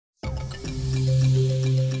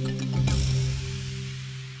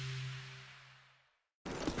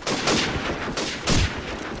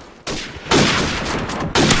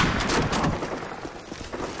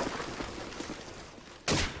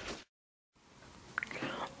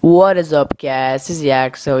What is up, guys? This is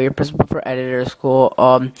Yak, so your principal for Editor School.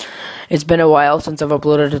 It's been a while since I've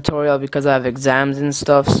uploaded a tutorial because I have exams and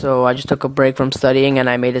stuff, so I just took a break from studying and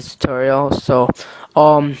I made a tutorial. So,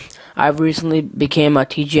 I've recently became a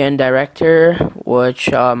TGN director,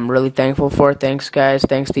 which I'm really thankful for. Thanks, guys.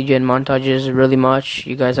 Thanks, TGN Montages, really much.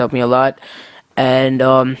 You guys helped me a lot. And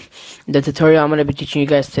the tutorial I'm going to be teaching you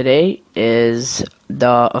guys today is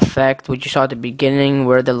the effect which you saw at the beginning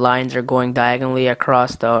where the lines are going diagonally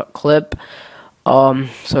across the clip.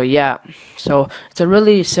 So yeah, so it's a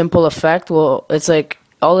really simple effect. Well, it's like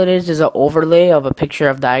all it is an overlay of a picture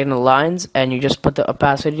of diagonal lines, and you just put the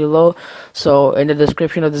opacity low. So in the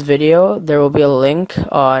description of this video there will be a link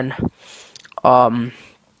um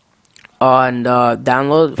on the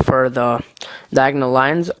download for the diagonal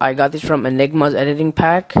lines. I got these from Enigma's editing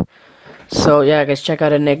pack. So yeah, guys, check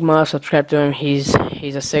out Enigma, subscribe to him. He's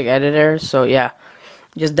a sick editor. So yeah,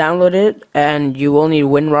 just download it, and you will need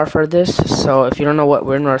WinRAR for this. So if you don't know what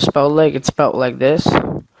WinRAR is spelled like, it's spelled like this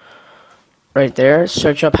right there.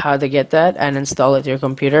 Search up how to get that and install it to your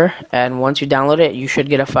computer, and once you download it you should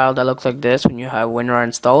get a file that looks like this when you have WinRAR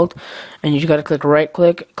installed. And you just gotta click right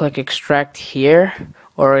click extract here,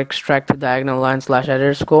 or extract to diagonal line /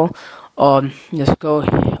 editor school. Just go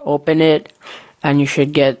open it and you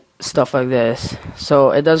should get stuff like this.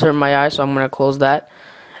 So it does hurt my eye, so I'm gonna close that.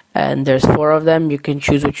 And there's 4 of them. You can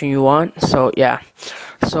choose which one you want. So yeah,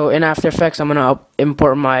 so in After Effects I'm gonna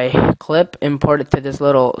import my clip, import it to this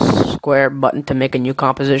little square button to make a new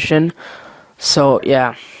composition. So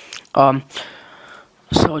yeah, I'm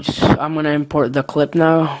gonna import the clip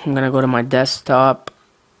now. I'm gonna go to my desktop,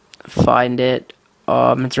 find it.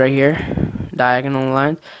 It's right here, diagonal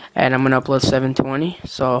lines, and I'm gonna upload 720.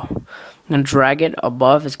 So I'm gonna drag it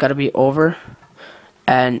above. It's gotta be over,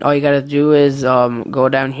 and all you gotta do is go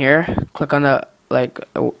down here, click on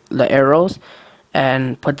the arrows,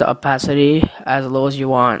 and put the opacity as low as you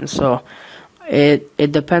want. So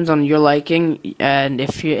it depends on your liking, and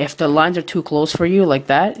if the lines are too close for you like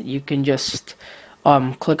that, you can just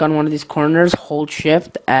click on one of these corners, hold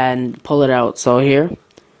shift, and pull it out. So here.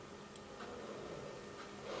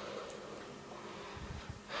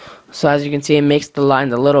 So as you can see, it makes the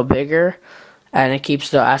lines a little bigger, and it keeps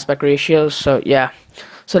the aspect ratios. So yeah,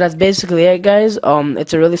 so that's basically it, guys.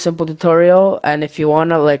 It's a really simple tutorial, and if you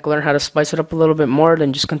wanna learn how to spice it up a little bit more,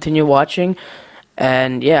 then just continue watching.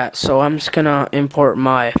 And yeah, so I'm just gonna import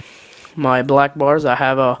my black bars. I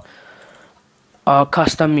have a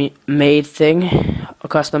custom made thing, a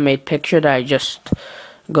custom made picture that I just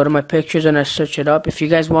go to my pictures and I search it up. If you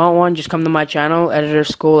guys want one, just come to my channel, Editor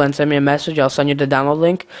School, and send me a message. I'll send you the download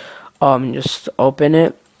link. Just open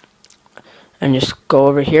it and just go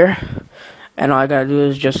over here, and all I gotta do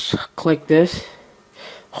is just click this,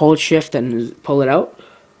 hold shift, and pull it out.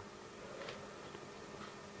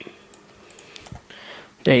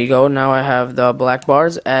 There you go. Now I have the black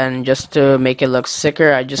bars, and just to make it look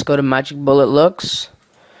sicker, I just go to Magic Bullet Looks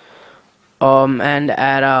and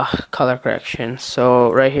add a color correction.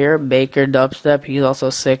 So right here, Baker Dubstep, he's also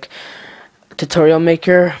sick tutorial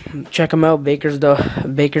maker. Check him out, Baker's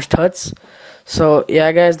Tuts. So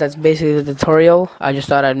yeah, guys, that's basically the tutorial. I just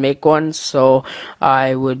thought I'd make one so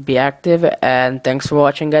I would be active. And thanks for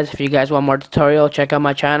watching, guys. If you guys want more tutorial, check out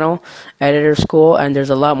my channel, Editor School, and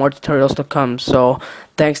there's a lot more tutorials to come. So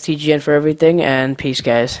thanks, TGN, for everything, and peace,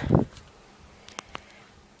 guys.